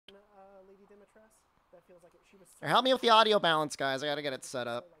Huntress. That feels like she was. Here, help me with the audio balance, guys. I gotta get it set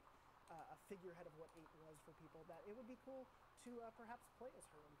up. Like a figurehead of what 8 was for people. That it would be cool to perhaps play as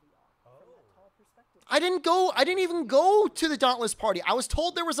her in VR from that tall perspective. I didn't even go to the Dauntless party. I was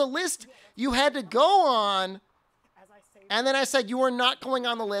told there was a list you had to go on. And then I said you were not going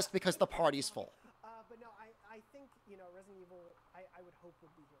on the list because the party's full. But no, I think, Resident Evil, I would hope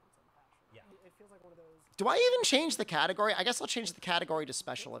would be here in some fashion. Yeah. It feels like one of those... Do I even change the category? I guess I'll change the category to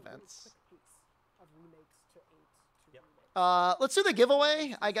special events. Of remakes to 8 to remakes. Let's do the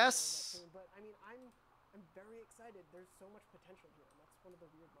giveaway, I guess. But, I mean, I'm very excited. There's so much potential here, and that's one of the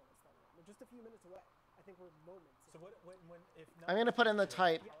weird moments that we're just a few minutes away. I think we're moments. So I'm going to put in the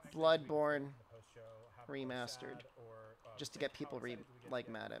type Bloodborne remastered. Just to get people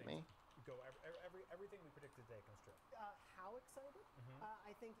mad at me. Everything we predicted today comes true. How excited?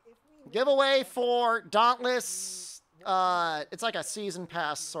 I think if we giveaway for Dauntless. It's like a season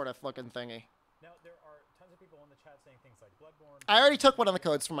pass sort of looking thingy. Now there are tons of people in the chat saying things like Bloodborne. I already took one of the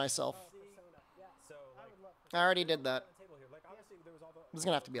codes for myself. So I already did that. This is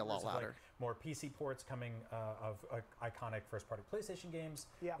gonna have to be a lot louder. More PC ports coming of iconic first-party PlayStation games.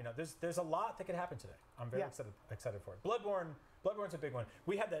 Yeah. There's a lot that could happen today. I'm very excited for it. Bloodborne's a big one.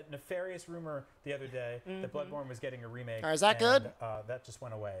 We had that nefarious rumor the other day that Bloodborne was getting a remake. All right, is that good? That just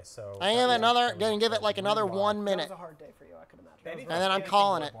went away. So I am gonna give it like another 1 minute. That was a hard day for you, I could imagine. And then I'm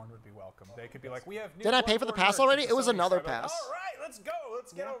calling it. Bloodborne would be welcome. They could be like, we have new Did I pay for the pass already? It was another pass. All right, let's go.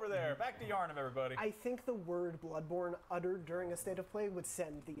 Let's get over there. Back to Yarnum, everybody. I think the word Bloodborne uttered during a state of play would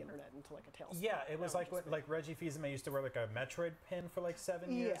send the internet into like a tailspin. Yeah, it was like what Reggie Fils-Aimé used to wear like a Metroid pin for like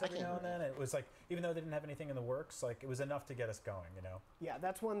 7 years every now and then. It was like, even though they didn't have anything in the works, like it was enough to get us going, Yeah,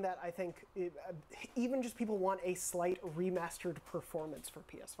 that's one that I think even just people want a slight remastered performance for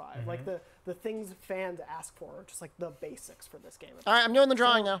PS5. Like the things fans ask for are just like the basics for this game. All right, I'm doing the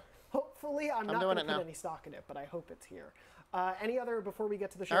drawing now. Hopefully, I'm not going to put any stock in it, but I hope it's here. Any other, before we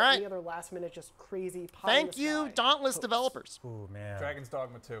get to the show, right. any other last minute just crazy pie Thank you, Dauntless developers. Ooh, man. Dragon's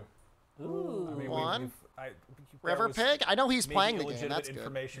Dogma 2. Ooh. I mean, One. River Pig? I know he's playing the game. That's good.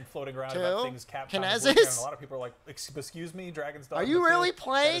 Information floating around 2. about things Capcom is Kinesis? working on. A lot of people are like, excuse me, Dragon's Dogma 2. Are you really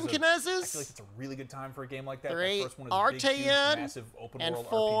playing I feel like Kinesis? it's a really good time for a game like that. 3. The first one is big, huge, Arteon. massive open And world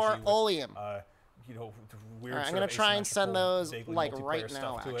 4. RPG with, Oleum. Weird. All right, I'm going gonna to try and send those, vaguely like, multiplayer right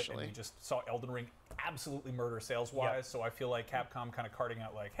now, stuff to it, actually. and you just saw Elden Ring absolutely murder sales-wise. So I feel like Capcom kind of carting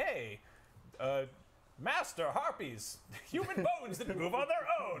out like, hey, Master Harpies, human bones that move on their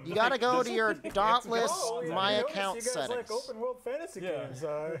own. You gotta go to your Dauntless My noticed Account you guys settings. like open world fantasy games.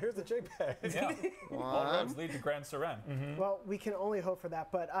 Here's the JPEG. Yeah. All 1. roads lead to Grand Seren. Well, we can only hope for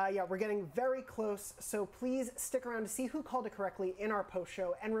that. But yeah, we're getting very close. So please stick around to see who called it correctly in our post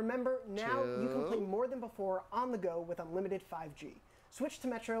show. And remember, now you can play more than before on the go with unlimited 5G. Switch to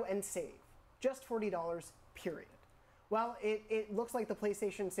Metro and save. Just $40, period. Well, it looks like the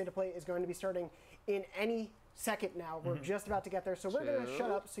PlayStation State of Play is going to be starting in any second now. We're just about to get there, so we're going to shut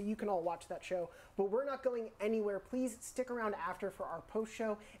up so you can all watch that show. But we're not going anywhere. Please stick around after for our post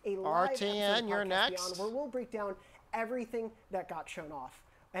show, a live episode of you're Podcast next. Beyond, where we'll break down everything that got shown off.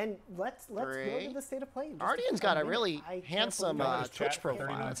 And let's go to the State of Play. Arden's got a really handsome Twitch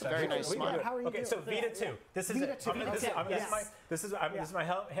profile. It's a very nice smile. How are you Okay, doing? so Vita 2. This is Vita it. 2. This is my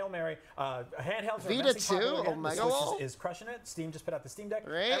Hail Mary. Handhelds are Vita immensely 2, popular again. Omega The Switch Wall. is crushing it. Steam just put out the Steam Deck.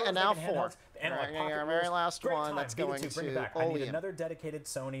 Great, Everyone's and now making 4. handhelds. Analog Alright, Pocket our very rules. last Great one time. that's Vita going 2, bring it to back. I need Oleum. another dedicated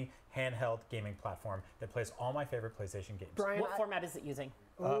Sony handheld gaming platform that plays all my favorite PlayStation games. Brian, What format is it using?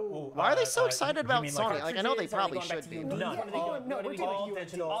 Why are they so excited about mean Sony? like Like, I know they cartridges? Are probably they going back should to be. you? but- None. we're doing All you and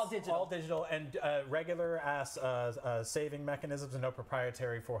digital, you. all digital, and regular ass saving mechanisms and no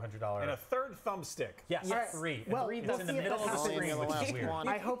proprietary $400. And a third thumbstick. Yes, Yes. 3. Well, it's we'll in the see if middle that of the happens. screen, Only which the is last weird. one.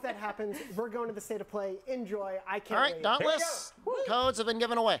 I hope that happens. We're going to the State of Play. Enjoy. I can't All right, wait. Dauntless. Codes have been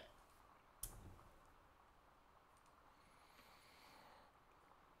given away.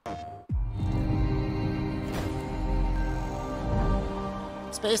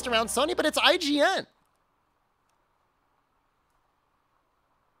 It's based around Sony, but it's IGN.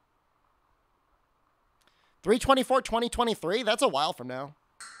 $3/24/2023. That's a while from now.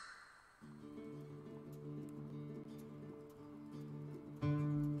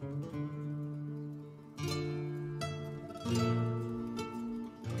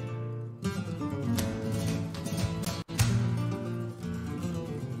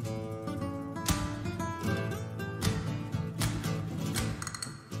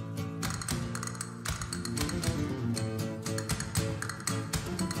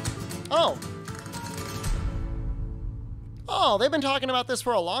 Oh. Oh, they've been talking about this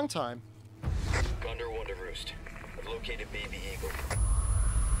for a long time. Gondor 1 to Roost. I've located Baby Eagle.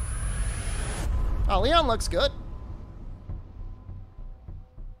 Oh, Leon looks good.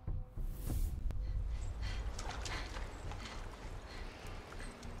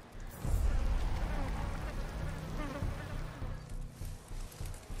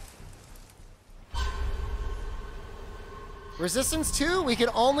 Resistance 2? We can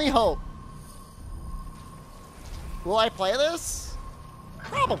only hope. Will I play this?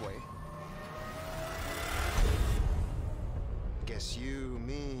 Probably. Guess you,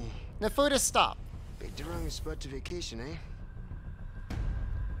 me. Nafuda, stop. Picked the wrong spot to vacation, eh?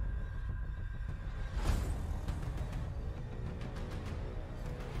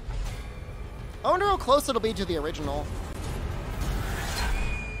 I wonder how close it'll be to the original.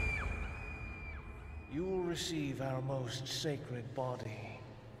 You will receive our most sacred body.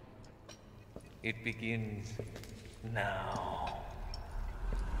 It begins now.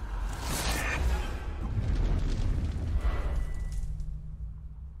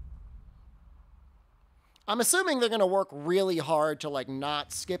 I'm assuming they're gonna work really hard to like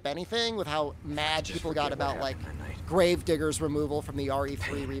not skip anything with how mad people got about like Gravedigger's removal from the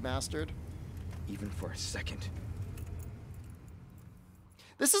RE3 remastered. Even for a second.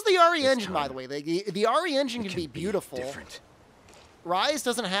 This is the RE engine, by the way. The RE engine can be beautiful. Different. Rise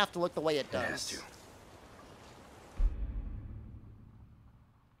doesn't have to look the way it It has does. to.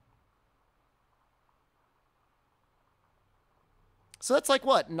 So that's like,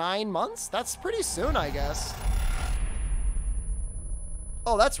 what, 9 months? That's pretty soon, I guess.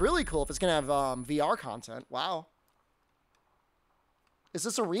 Oh, that's really cool if it's going to have VR content. Wow. Is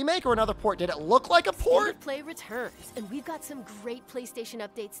this a remake or another port? Did it look like a State port? of Play returns, and we've got some great PlayStation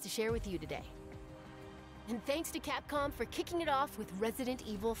updates to share with you today. And thanks to Capcom for kicking it off with Resident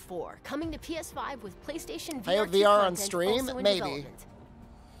Evil 4, coming to PS5 with PlayStation VR I have 2 VR on content stream? also in Maybe. development.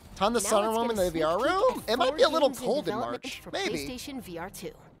 Ton the Now Sun let's Room in get the a VR sneak peek room? at It might 4 be a little games in cold in development March. for Maybe. PlayStation VR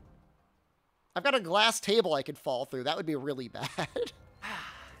 2. I've got a glass table I could fall through. That would be really bad.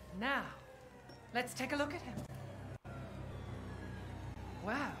 Now, let's take a look at him.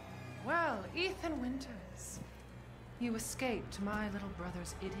 Wow. Well, Ethan Winters. You escaped my little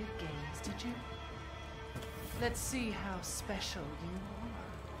brother's idiot games, did you? Let's see how special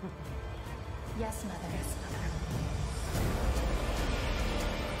you are. Yes, Mother. Yes, Mother.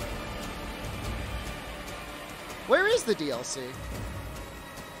 Where is the DLC?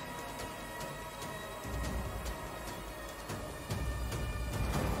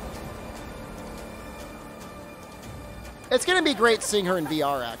 It's gonna be great seeing her in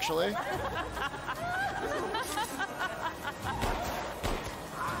VR, actually.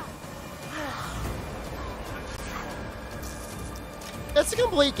 It's a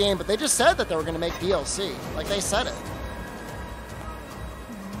complete game, but they just said that they were gonna make DLC. Like, they said it.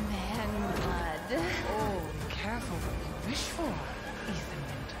 Man blood. Oh, be careful what you wish for, Ethan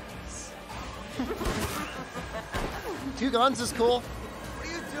Winters. 2 guns is cool. What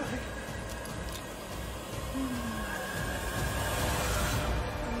are you doing?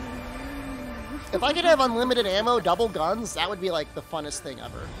 If I could have unlimited ammo, double guns, that would be like the funnest thing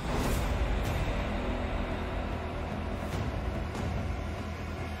ever.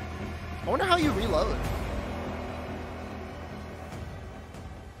 I wonder how you reload.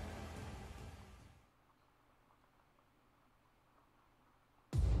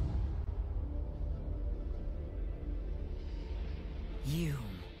 You,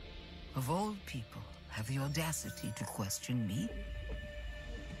 of all people, have the audacity to question me?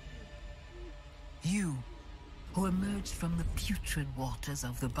 You, who emerged from the putrid waters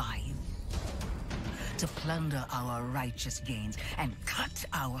of the bayou to plunder our righteous gains and cut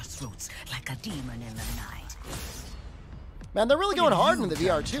our throats like a demon in the night. Man, they're really going hard You in the VR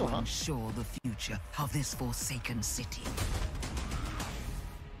plan too, to huh? ensure the future of this forsaken city.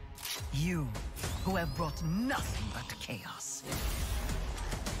 You, who have brought nothing but chaos.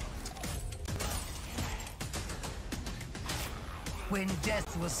 When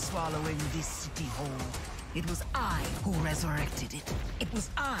death was swallowing this city whole, it was I who resurrected it. It was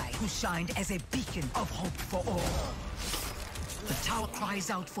I who shined as a beacon of hope for all. The tower cries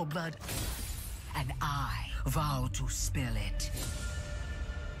out for blood, and I vow to spill it.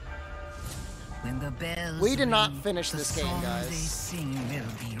 When the bells We did not ring, finish the this game, song guys. they sing will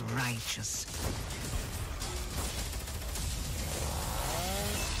be righteous.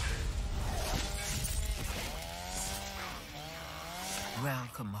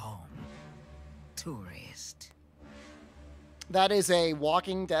 Welcome home, tourist. That is a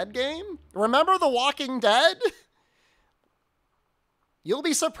Walking Dead game? Remember The Walking Dead? You'll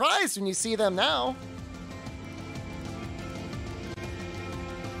be surprised when you see them now.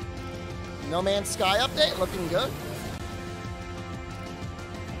 No Man's Sky update, looking good.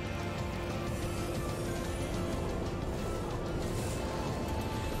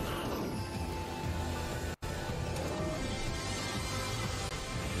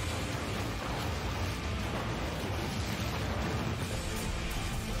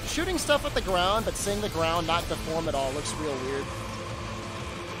 shooting stuff at the ground, but seeing the ground not deform at all looks real weird.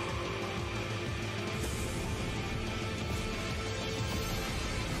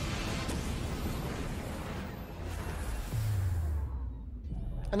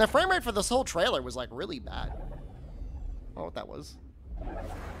 And the frame rate for this whole trailer was like really bad. I don't know what that was.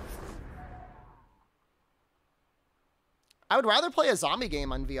 I would rather play a zombie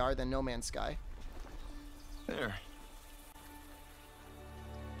game on VR than No Man's Sky. There.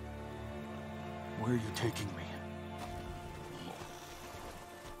 Where are you taking me?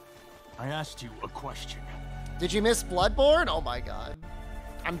 I asked you a question. Did you miss Bloodborne? Oh my god.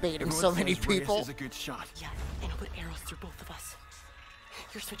 I'm baiting so many people. Reyes is a good shot. Yeah, and I'll put arrows through both of us.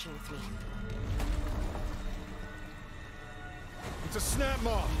 You're switching with me. It's a snap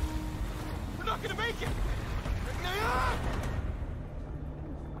maw. We're not gonna make it.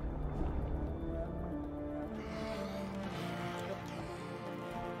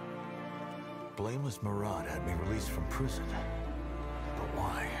 Blameless Murad had me released from prison. But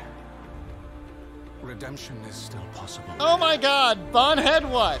why? Redemption is still possible. Oh my god, Bonhead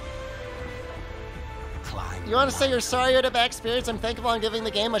what? You want to say you're sorry you had a bad experience and thankful on giving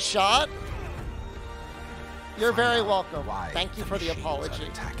the game a shot? You're very welcome. Thank you for the apology.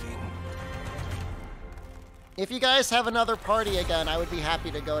 If you guys have another party again, I would be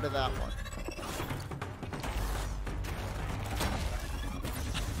happy to go to that one.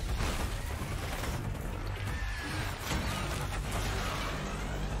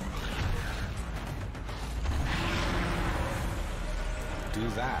 Do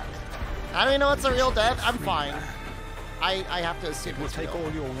that. I don't even know it's a real death. I'm fine. I have to assume it will it's take real.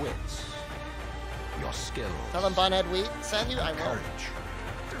 all your wits, your skills. Tell them Bunhead Wheat send you. I will. Courage.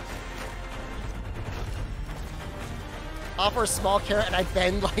 Offer a small carrot and I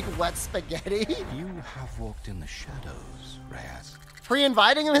bend like wet spaghetti. You have walked in the shadows, Reyes.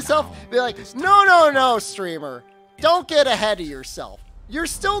 Pre-inviting himself, be like, no, streamer. Don't get ahead of yourself. You're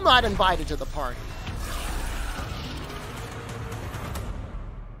still not invited to the party.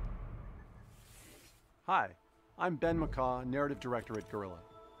 Hi, I'm Ben McCaw, Narrative Director at Guerrilla.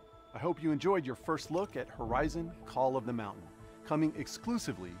 I hope you enjoyed your first look at Horizon Call of the Mountain, coming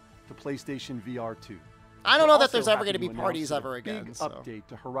exclusively to PlayStation VR 2. I don't We're know that also there's ever happy going to be announce parties that a ever again. Big So. update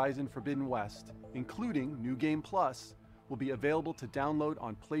to Horizon Forbidden West, including New Game Plus, will be available to download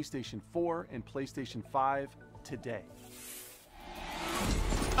on PlayStation 4 and PlayStation 5 today.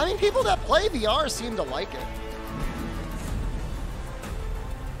 I mean, people that play VR seem to like it.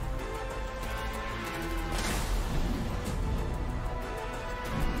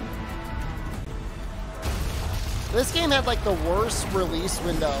 This game had like the worst release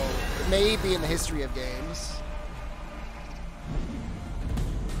window maybe in the history of games.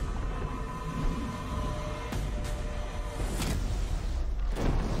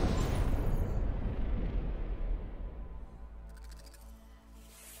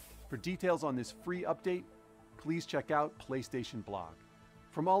 For details on this free update, please check out PlayStation Blog.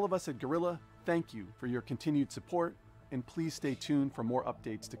 From all of us at Guerrilla, thank you for your continued support, and please stay tuned for more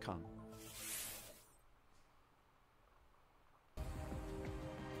updates to come.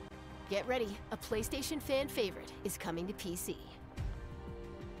 Get ready, a PlayStation fan favorite is coming to PC.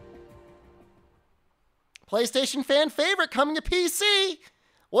 PlayStation fan favorite coming to PC.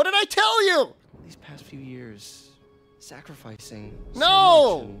 What did I tell you? These past few years, sacrificing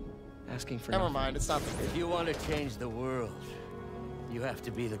No! so much and asking for Never nothing. mind, it's not the If you want to change the world, you have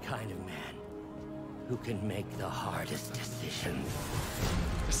to be the kind of man who can make the hardest decisions.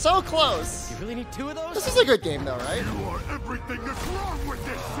 So close. You really need two of those? This is a good game though, right? You are everything that's wrong with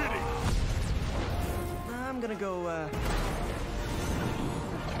this city. I'm gonna go,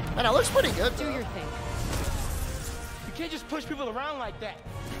 Man, it looks pretty good. Do your thing. You can't just push people around like that.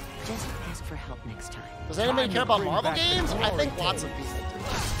 Just ask for help next time. Does anybody Time care to about bring Marvel back the games? I think glory lots of days. people do.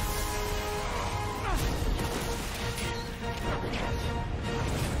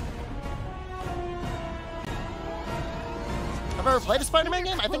 Have I ever played a Spider-Man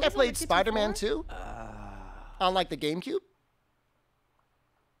game? I think I played Spider-Man 2 on like the GameCube.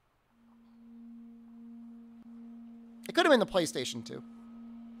 It could have been the PlayStation 2.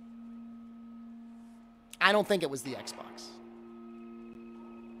 I don't think it was the Xbox.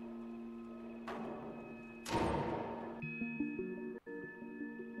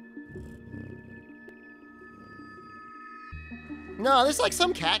 No, this is like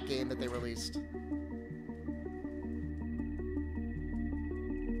some cat game that they released.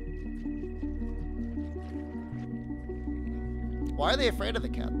 Why are they afraid of the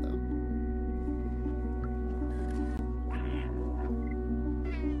cat, though?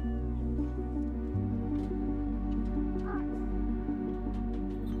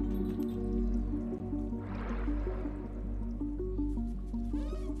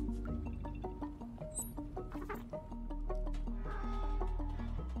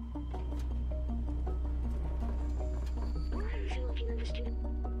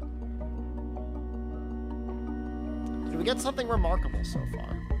 Did we get something remarkable so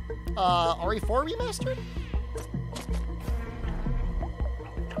far? RE4 remastered?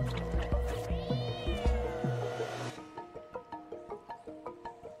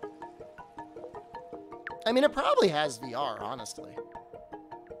 I mean, it probably has VR, honestly.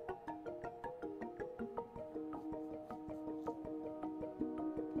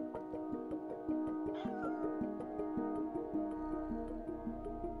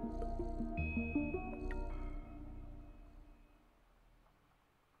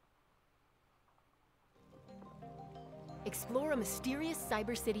 Explore a mysterious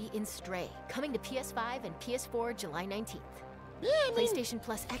cyber city in Stray, coming to PS5 and PS4 July 19th. Yeah, I mean, PlayStation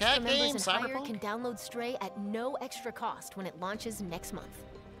Plus extra members and higher can download Stray at no extra cost when it launches next month.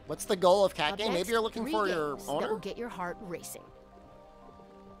 What's the goal of Cat Up Game? next, Maybe you're looking 3 for your games that owner? will get your heart racing.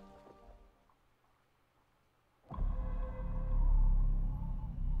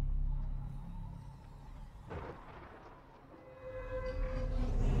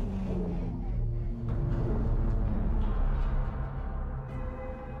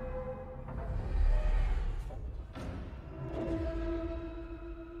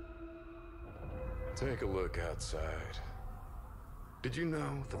 Take a look outside. Did you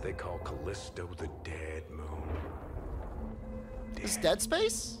know that they call Callisto the Dead Moon? Is Dead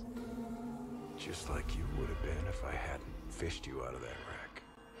Space? Just like you would have been if I hadn't fished you out of that wreck.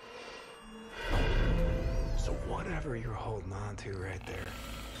 So whatever you're holding on to right there,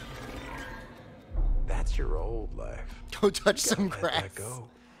 that's your old life. Go touch some Let grass. that go.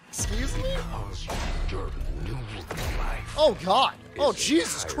 Excuse me? Because your new life. Oh God! Oh is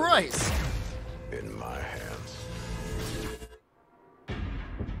Jesus entirely Christ! In my hands.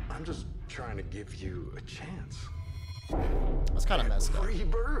 I'm just trying to give you a chance. That's kind of messed up.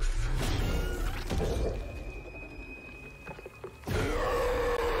 Rebirth.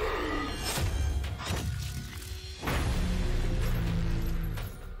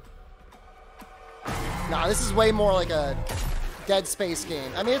 Nah, this is way more like a Dead Space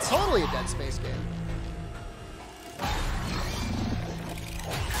game. I mean, it's totally a Dead Space game.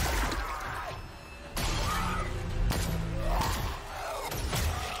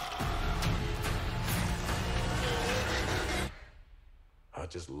 I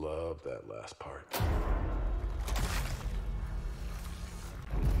just love that last part.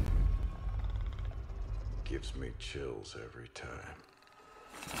 Gives me chills every time.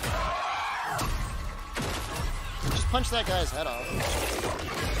 Just punch that guy's head off.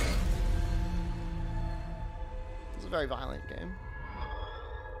 It's a very violent game.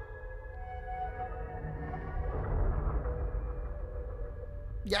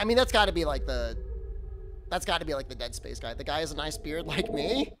 Yeah, I mean that's got to be like the Dead Space guy. The guy has a nice beard like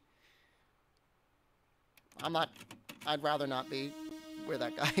me. I'd rather not be where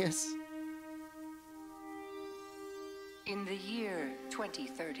that guy is. In the year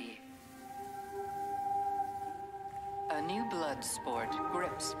 2030, a new blood sport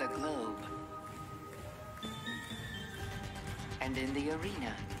grips the globe. And in the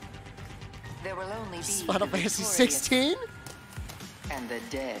arena, there will only be Final the Fantasy victorious 16? and the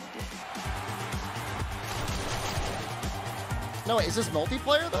dead. No, wait, is this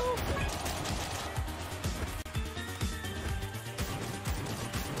multiplayer though?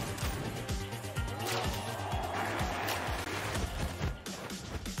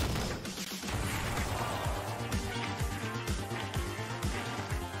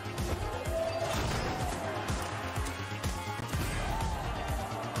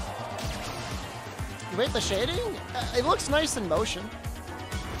 You rate the shading? It looks nice in motion.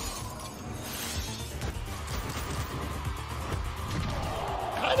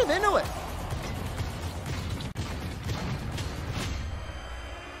 Kind of into it.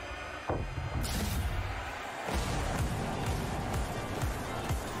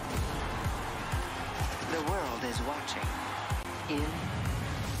 The world is watching. In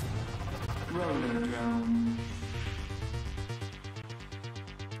Rollerdrome.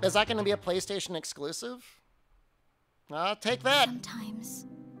 Is that going to be a PlayStation exclusive? I'll take that. Sometimes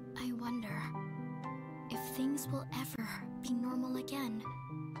I wonder if things will ever be normal again.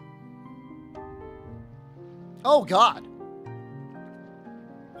 Oh God.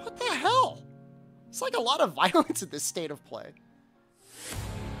 What the hell? It's like a lot of violence in this state of play.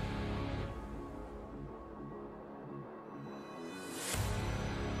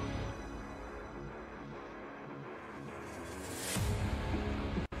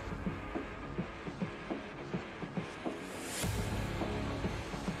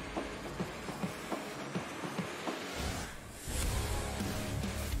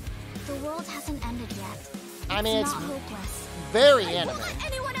 The world hasn't ended yet. I mean, it's not hopeless. very anime. Won't let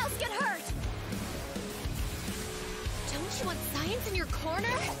anyone else get hurt. Don't you want science in your corner?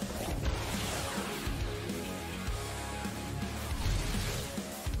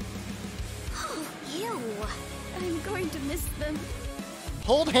 Oh, ew. I'm going to miss them.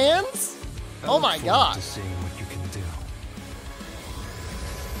 Hold hands? Oh my god. To seeing what you can do.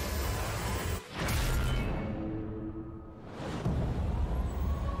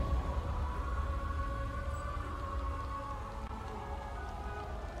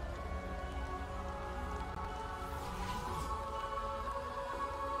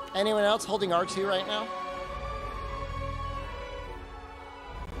 Anyone else holding R2 right now?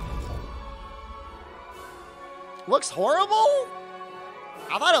 Looks horrible?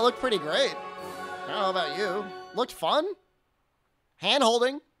 I thought it looked pretty great. I don't know about you. Looked fun. Hand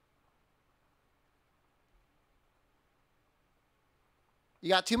holding. You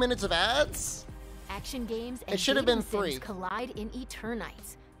got 2 minutes of ads? Action games and It should have been dating sims 3. collide in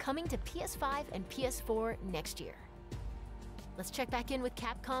Eternites, coming to PS5 and PS4 next year. Let's check back in with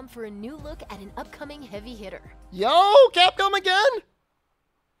Capcom for a new look at an upcoming heavy hitter. Yo, Capcom again?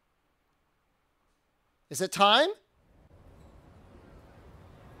 Is it time?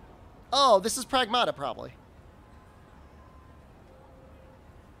 Oh, this is Pragmata, probably.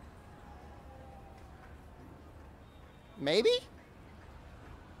 Maybe?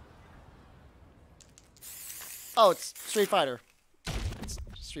 Oh, it's Street Fighter. It's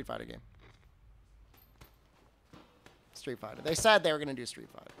a Street Fighter game. Street Fighter. They said they were going to do Street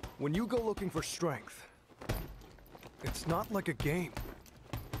Fighter. When you go looking for strength, it's not like a game.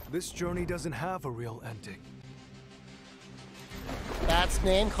 This journey doesn't have a real ending. That's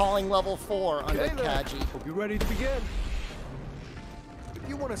name calling level 4 under Okay, then. Kaji. Hope you're ready to begin. If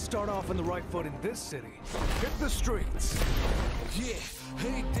you want to start off on the right foot in this city, hit the streets. Yeah,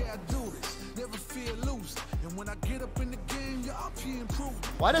 hey, there I do this. Never feel loose. And when I get up in the game, you're up here improving.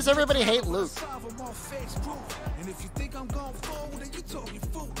 Why does everybody hate Luke? And if you think I'm going forward, then you talking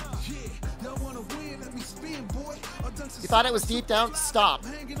fool. Yeah, y'all wanna win, let me spin, boy. You thought it was deep down? Stop.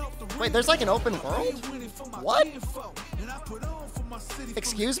 Wait, there's like an open world? What?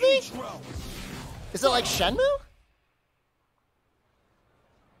 Excuse me? Is it like Shenmue?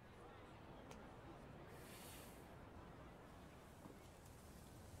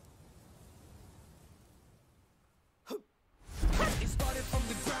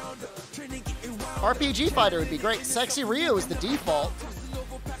 RPG fighter would be great. Sexy Ryu is the default.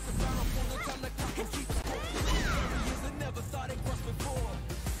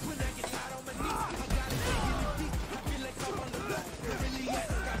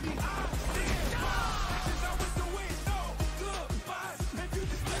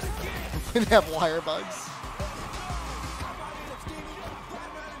 They have wire bugs.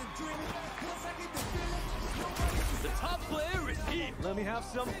 The top player is here. Let me have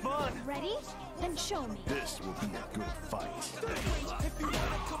some fun. Ready? Then show me. This will be a good fight.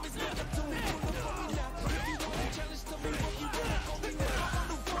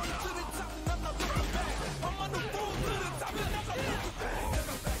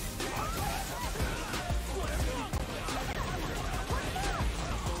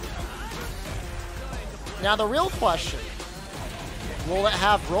 Now the real question, will it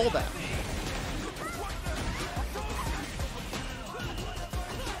have rollback?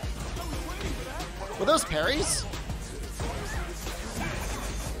 Were those parries?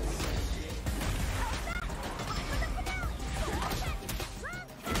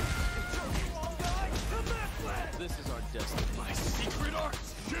 This is our destiny. My secret art.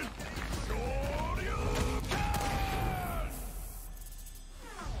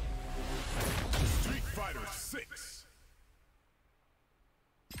 Street Fighter 6.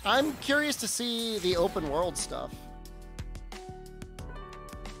 I'm curious to see the open world stuff.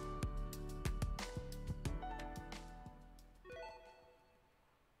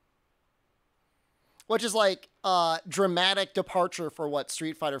 Which is like a dramatic departure for what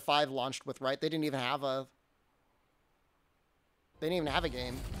Street Fighter V launched with, right? They didn't even have a game. They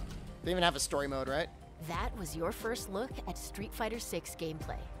didn't even have a story mode, right? That was your first look at Street Fighter 6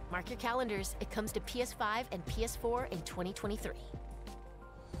 gameplay. Mark your calendars, it comes to PS5 and PS4 in 2023.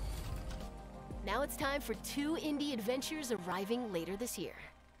 Now it's time for 2 indie adventures arriving later this year.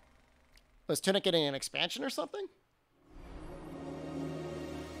 Was Tunic getting an expansion or something?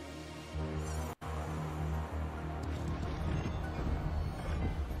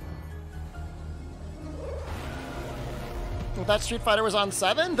 Well, that Street Fighter was on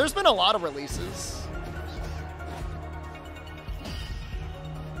 7? There's been a lot of releases.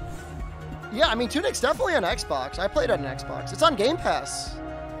 Yeah, I mean, Tunic's definitely on Xbox. I played on an Xbox. It's on Game Pass.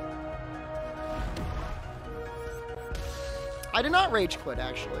 I did not rage quit,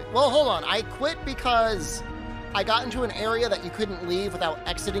 actually. Well, hold on. I quit because I got into an area that you couldn't leave without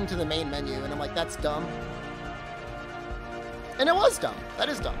exiting to the main menu, and I'm like, that's dumb. And it was dumb. That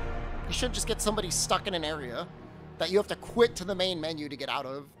is dumb. You should just get somebody stuck in an area that you have to quit to the main menu to get out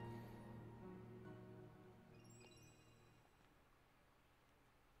of.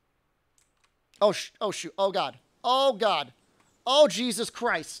 Oh, oh shoot. Oh, God. Oh, God. Oh, Jesus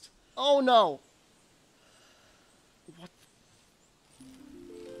Christ. Oh, no. What?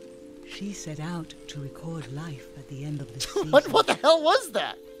 She set out to record life at the end of the season. What the hell was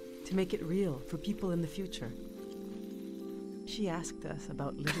that? To make it real for people in the future. She asked us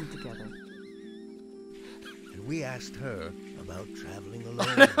about living together. And we asked her about traveling alone.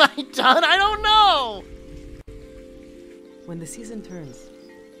 What have I done? I don't know. When the season turns,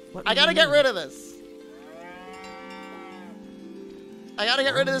 what I gotta get rid of this. I gotta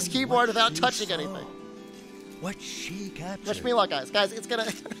get rid of this keyboard without touching anything. What she captured. Wish me luck, guys. Guys, it's gonna...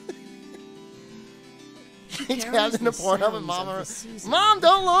 He's having a porn up and Mama... Mom,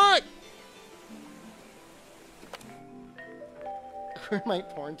 don't look! Where are my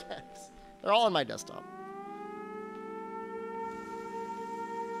porn tags? They're all on my desktop.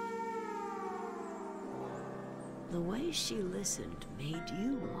 The way she listened made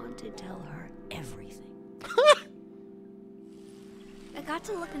you want to tell her everything. I got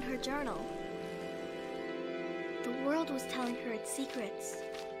to look in her journal. The world was telling her its secrets.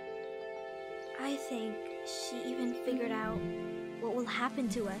 I think she even figured out what will happen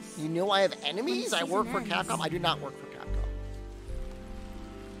to us. You know I have enemies? I work for Capcom? I do not work for Capcom.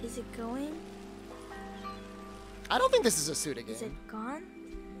 Is it going? I don't think this is a Suda game. Is it gone?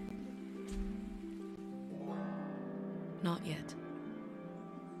 Not yet.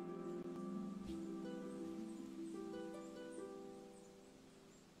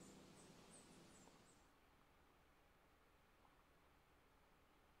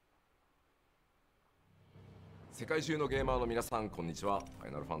 Do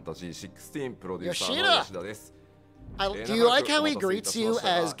you like how he greets you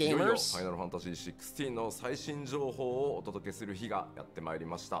as gamers? ファイナルファンタジー16の最新情報をお届けする日がやってまいり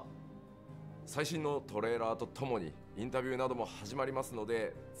ました。最新のトレーラーとともにインタビューなども始まりますの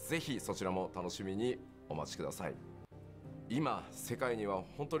で、ぜひそちらも楽しみにお待ちください。今世界には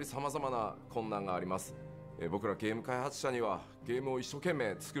本当に様々な困難があります。僕らゲーム開発者にはゲームを一生懸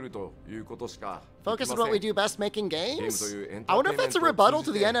命作るということしかできません。 Focus on what we do best, making games? I wonder if that's a rebuttal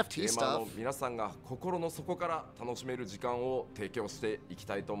to the NFT stuff. 皆さんが心の底から楽しめる時間を提供していき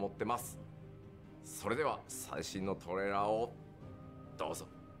たいと思ってます。それでは最新のトレーラーをどうぞ。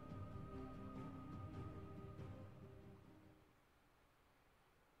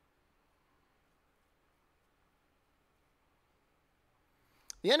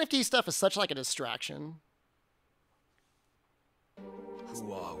The NFT stuff is such like a distraction.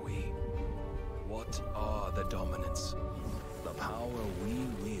 Who are we? What are the dominants? The power we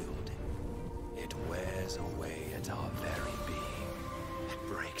wield. It wears away at our very being. It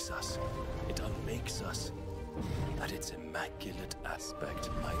breaks us. It unmakes us. That its immaculate aspect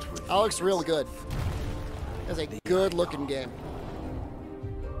might reveal. That looks real good. It's a good looking game.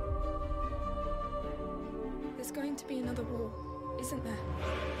 There's going to be another war, isn't there?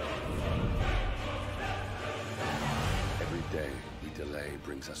 Every day we delay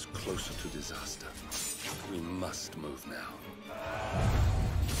brings us closer to disaster. We must move now.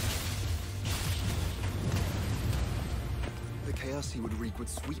 The chaos he would wreak would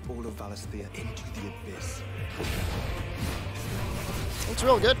sweep all of Valisthea into the abyss. Looks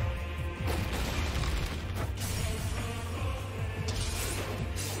real good.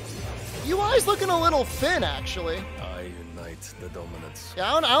 UI's looking a little thin, actually. I unite the dominants.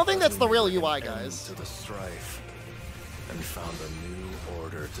 Yeah, I don't think that's the real UI, guys. To the strife, and found a new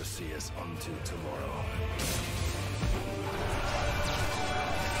order to see us unto tomorrow.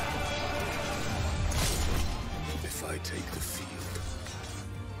 If I take the field,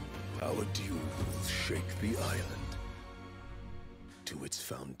 our duel will shake the island to its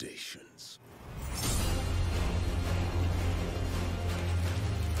foundations.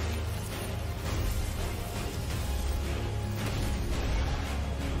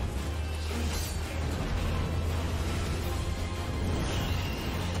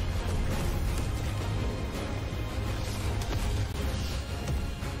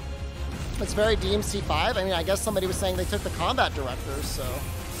 It's very DMC5. I mean, I guess somebody was saying they took the combat directors, so.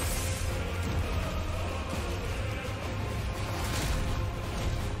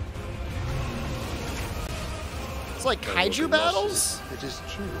 It's like kaiju battles? It is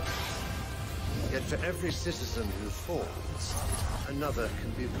true. Yet for every citizen who falls, another can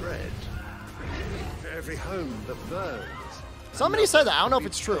be bred. For every home that burns, Somebody said that. I don't know if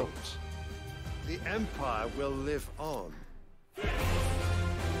it's true. The Empire will live on.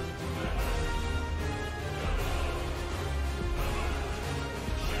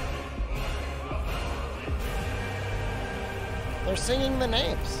 They're singing the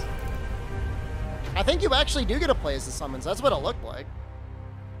names. I think you actually do get to play as the summons. That's what it looked like.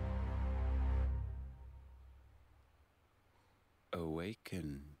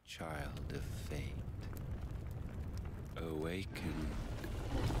 Awaken, child of fate. Awaken,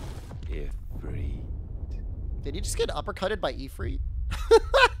 Ifrit. Did he just get uppercutted by Ifrit?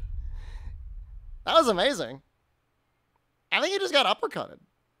 That was amazing. I think he just got uppercutted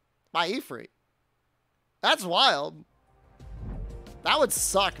by Ifrit. That's wild. That would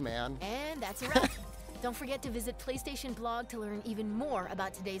suck, man. And that's a wrap. Don't forget to visit PlayStation Blog to learn even more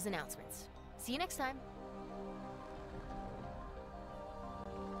about today's announcements. See you next time.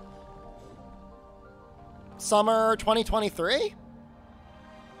 Summer 2023?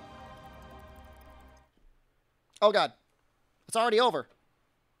 Oh god. It's already over.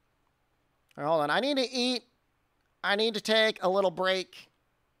 All right, hold on. I need to eat. I need to take a little break.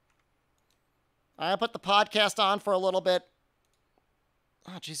 I put the podcast on for a little bit.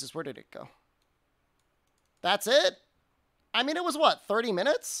 Oh, Jesus, where did it go? That's it? I mean, it was what, 30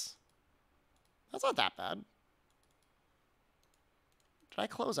 minutes? That's not that bad. Did I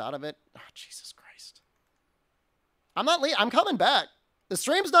close out of it? Oh, Jesus Christ. I'm coming back. The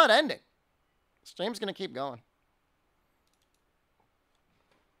stream's not ending. The stream's going to keep going.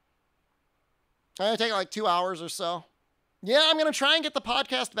 I'm going to take like 2 hours or so. Yeah, I'm going to try and get the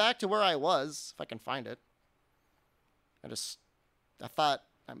podcast back to where I was, if I can find it. I thought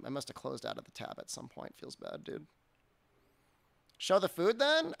I must have closed out of the tab at some point. Feels bad, dude. Show the food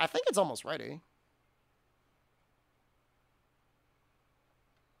then? I think it's almost ready.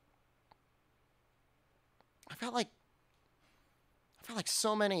 I felt like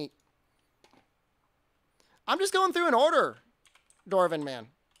so many. I'm just going through an order, Dorvin, man.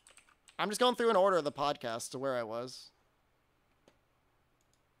 I'm just going through an order of the podcast to where I was.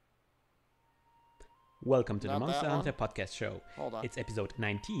 Welcome to the Monster Hunter Podcast Show. Hold on. It's episode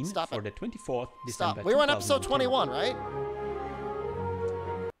 19 Stop for it. the 24th Stop. December. We were on episode 21, right?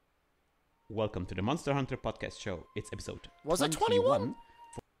 Welcome to the Monster Hunter Podcast Show. It's episode Was it 21?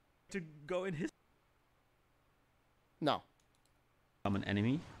 To go in his No. common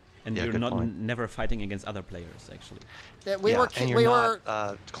enemy, and Yeah, you're good not point. never fighting against other players actually. We were climbing here we all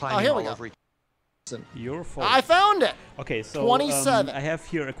go. over each. Your fault. I found it. Okay, so 27. I have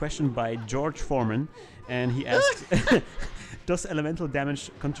here a question by George Foreman, and he asked, "Does elemental damage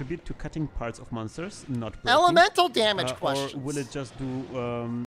contribute to cutting parts of monsters, not breaking? Elemental damage Or questions. will it just do